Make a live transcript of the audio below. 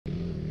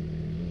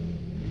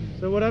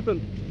So what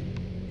happened?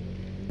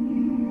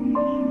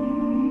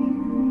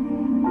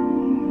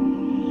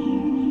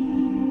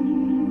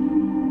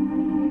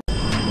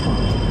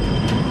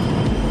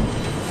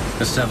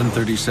 The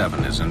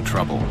 737 is in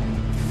trouble.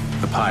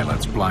 The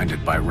pilot's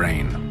blinded by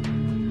rain.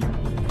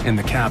 In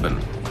the cabin,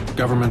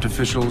 government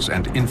officials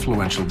and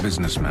influential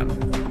businessmen.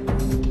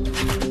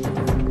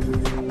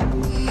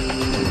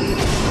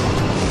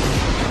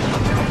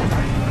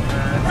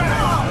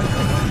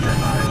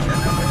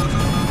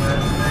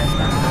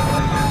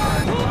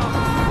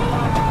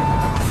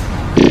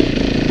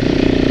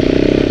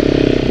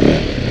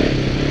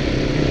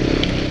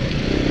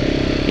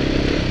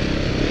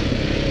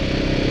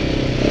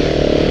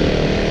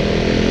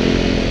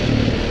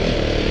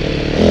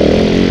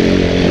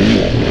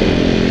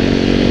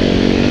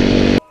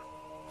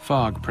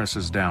 Fog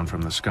presses down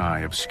from the sky,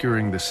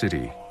 obscuring the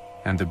city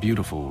and the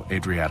beautiful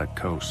Adriatic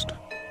coast.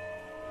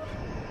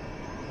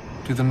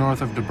 To the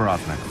north of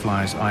Dubrovnik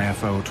flies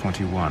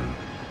IFO-21.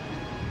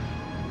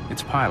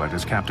 Its pilot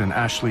is Captain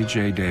Ashley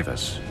J.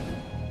 Davis.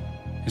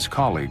 His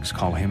colleagues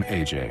call him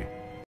AJ.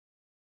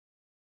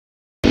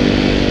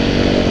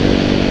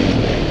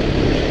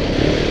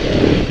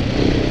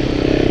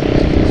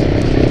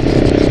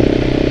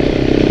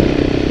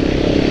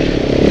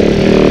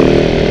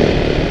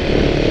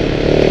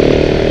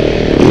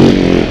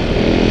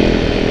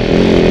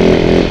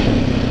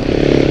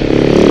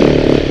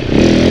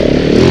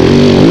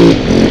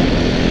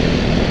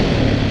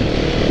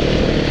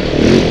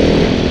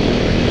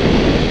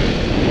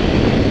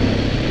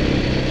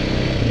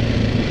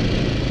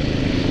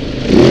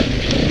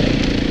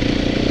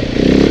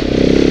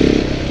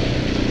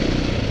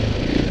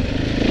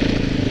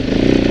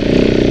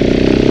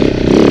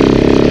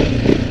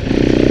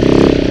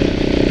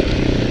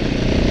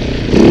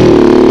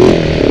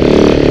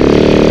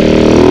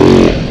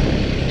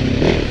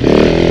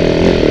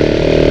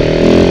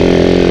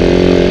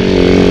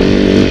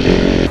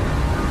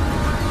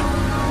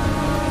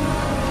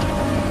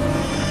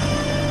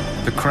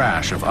 The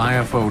crash of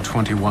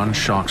IFO-21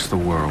 shocks the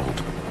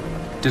world.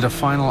 Did a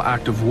final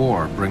act of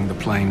war bring the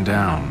plane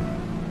down?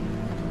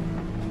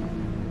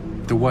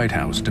 The White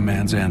House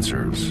demands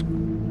answers.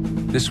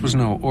 This was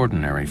no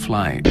ordinary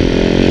flight.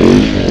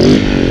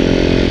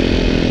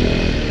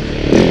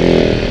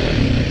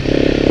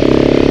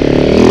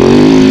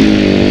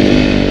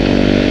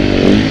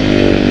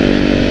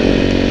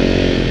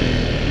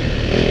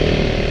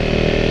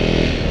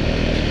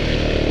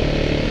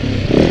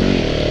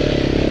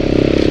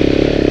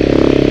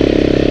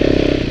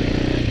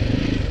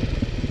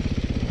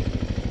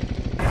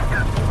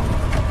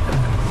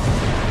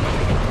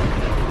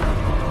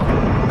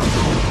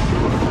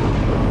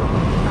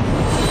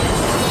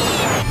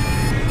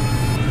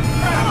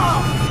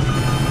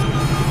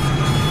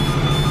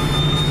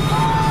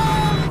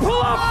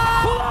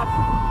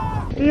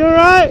 You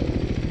alright?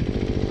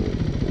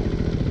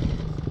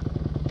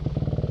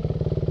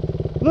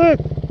 Look!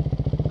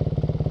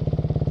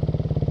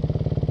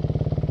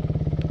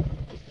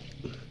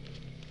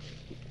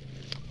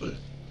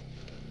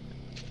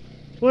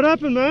 What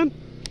happened, man?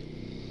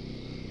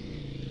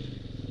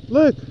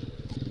 Look!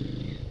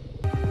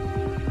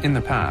 In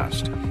the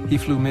past, he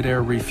flew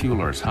mid-air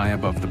refuelers high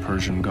above the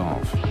Persian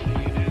Gulf.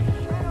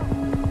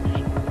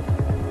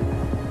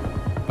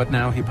 But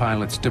now he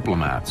pilots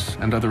diplomats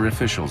and other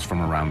officials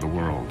from around the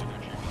world.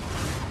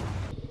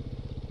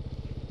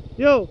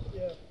 Yo!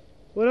 Yeah.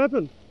 What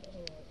happened?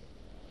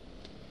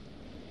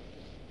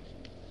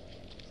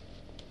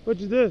 What'd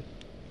you do?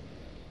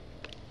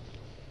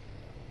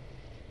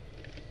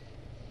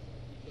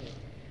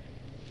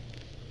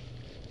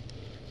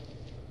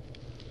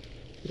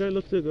 You don't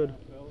look too good.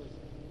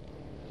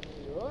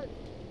 You alright?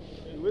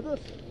 You with us?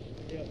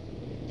 Yeah.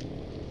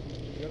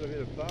 You got a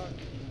bit of fun.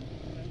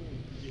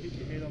 You hit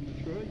your head on the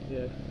tree?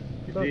 Yeah.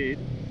 You did.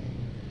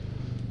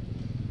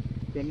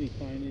 Got any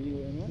pain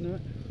anywhere, mate? No.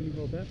 Can you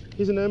hold back?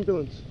 He's an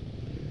ambulance.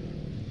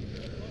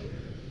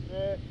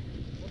 Yeah.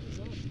 What's it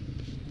done?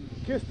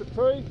 Kissed the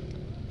tree.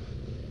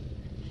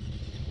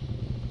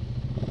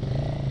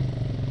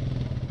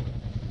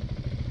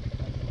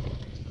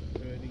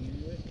 Hurting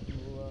anywhere?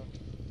 We'll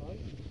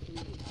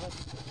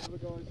have the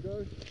guys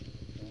go.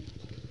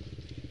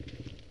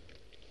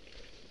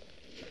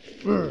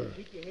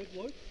 Hit your head,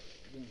 Luke?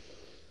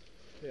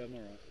 Yeah, I'm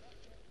alright.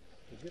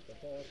 You get the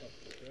high up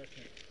the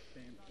direction,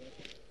 stand back.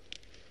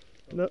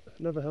 No,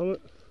 another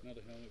helmet.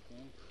 Another helmet for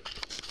him.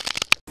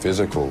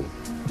 Physical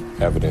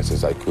evidence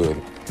as I could.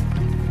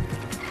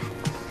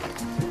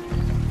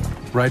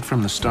 Right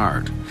from the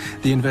start,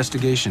 the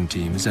investigation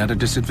team is at a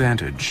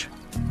disadvantage.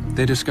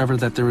 They discover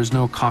that there is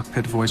no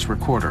cockpit voice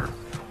recorder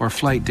or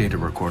flight data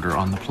recorder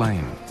on the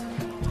plane.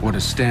 What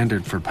is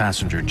standard for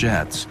passenger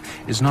jets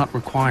is not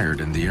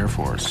required in the Air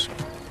Force.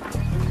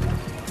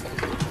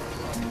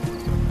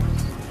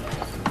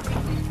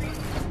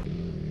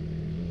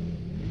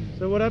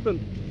 So what happened?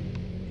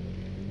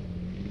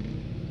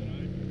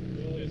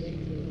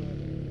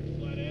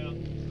 Flat out.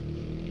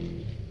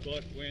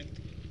 Light went,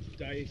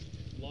 dazed,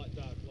 light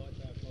dark